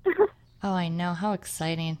day. Oh, I know. How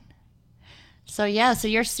exciting. So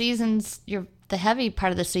your season's, you're the heavy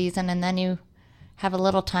part of the season, and then you have a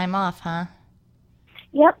little time off, huh?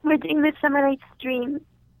 Yep, we're doing Midsummer Night's Dream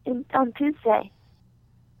on Tuesday.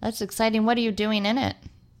 That's exciting. What are you doing in it?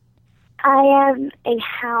 I am a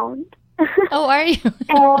hound. Oh, are you?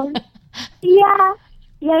 Yeah,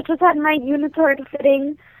 I just had my unitard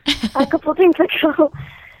fitting a couple days ago.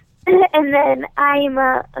 And then I'm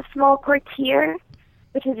a small courtier,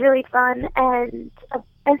 which is really fun, and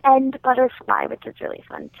an end butterfly, which is really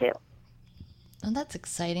fun too. Oh, that's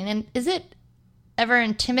exciting. And is it ever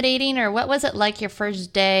intimidating, or what was it like your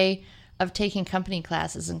first day of taking company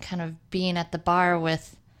classes and kind of being at the bar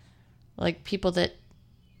with like people that...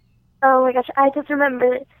 Oh my gosh, I just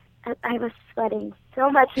remember I was sweating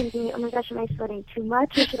so much and thinking, oh my gosh, am I sweating too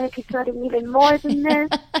much, or should I be sweating even more than this?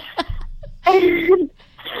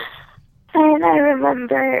 And I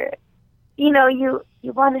remember, you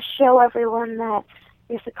want to show everyone that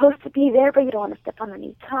you're supposed to be there, but you don't want to step on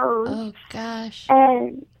any toes. Oh, gosh.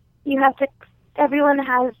 And everyone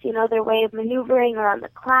has, their way of maneuvering around the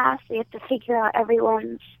class. So you have to figure out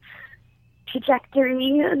everyone's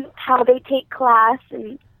trajectory and how they take class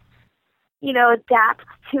and, adapt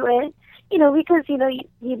to it. Because,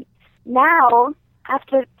 you now,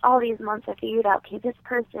 after all these months, I figured out, okay, this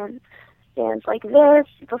person stands like this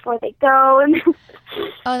before they go. And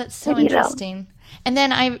oh, that's so interesting. And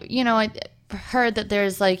then I heard that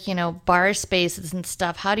there's like, bar spaces and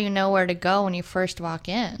stuff. How do you know where to go when you first walk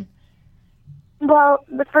in? Well,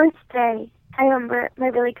 the first day, I remember my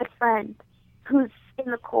really good friend who's in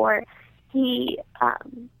the Corps, he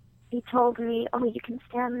told me, oh, you can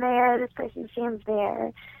stand there, this person stands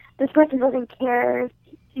there, this person doesn't care,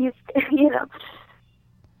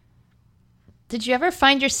 Did you ever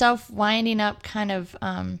find yourself winding up kind of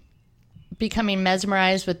becoming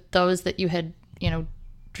mesmerized with those that you had,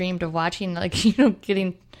 dreamed of watching, like,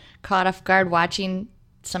 getting caught off guard watching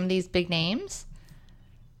some of these big names?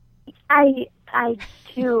 I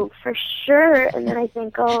do, for sure. And then I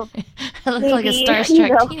think, oh, I look like a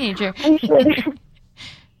starstruck teenager. I should.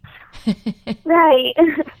 Right.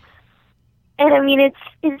 And I mean,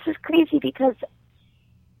 it's just crazy because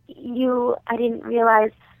I didn't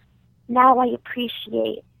realize, now I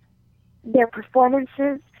appreciate their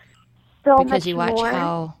performances so much more. Because you watch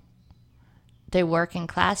how they work in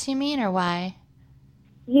class, you mean, or why?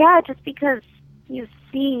 yeah, just because you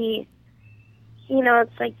see,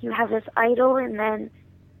 it's like you have this idol, and then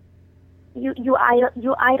you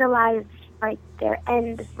idolize like their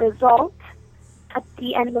end result at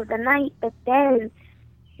the end of the night, but then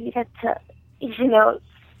you get to,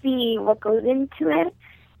 see what goes into it,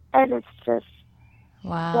 and it's just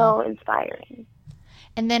so inspiring.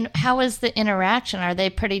 And then how is the interaction? Are they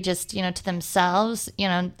pretty just, to themselves,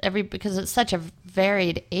 because it's such a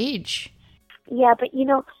varied age? Yeah, but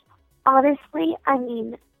honestly, I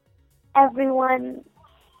mean, everyone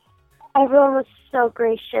was so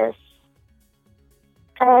gracious.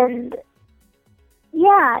 And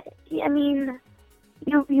yeah, I mean,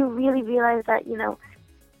 you really realize that,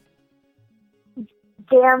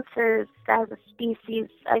 dancers as a species,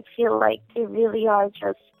 I feel like they really are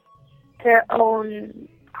just their own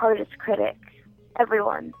hardest critic.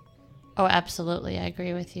 Everyone. Oh, absolutely. I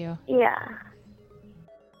agree with you. Yeah.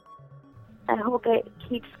 I hope it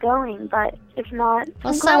keeps going, but if not,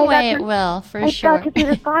 well, some way it will, for sure. I got to do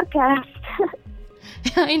this podcast.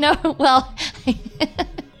 I know. Well,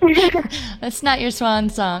 that's not your swan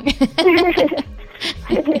song.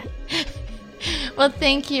 Well,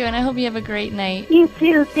 thank you, and I hope you have a great night. You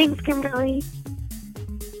too. Thanks, Kimberly.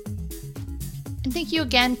 And thank you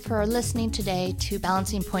again for listening today to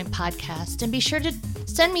Balancing Point Podcast. And be sure to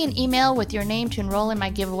send me an email with your name to enroll in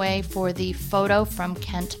my giveaway for the photo from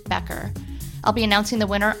Kent Becker. I'll be announcing the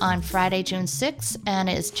winner on Friday, June 6th, and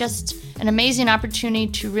it's just an amazing opportunity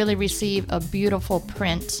to really receive a beautiful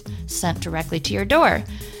print sent directly to your door.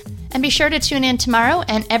 And be sure to tune in tomorrow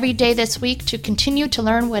and every day this week to continue to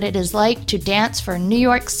learn what it is like to dance for New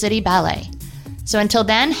York City Ballet. So until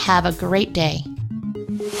then, have a great day.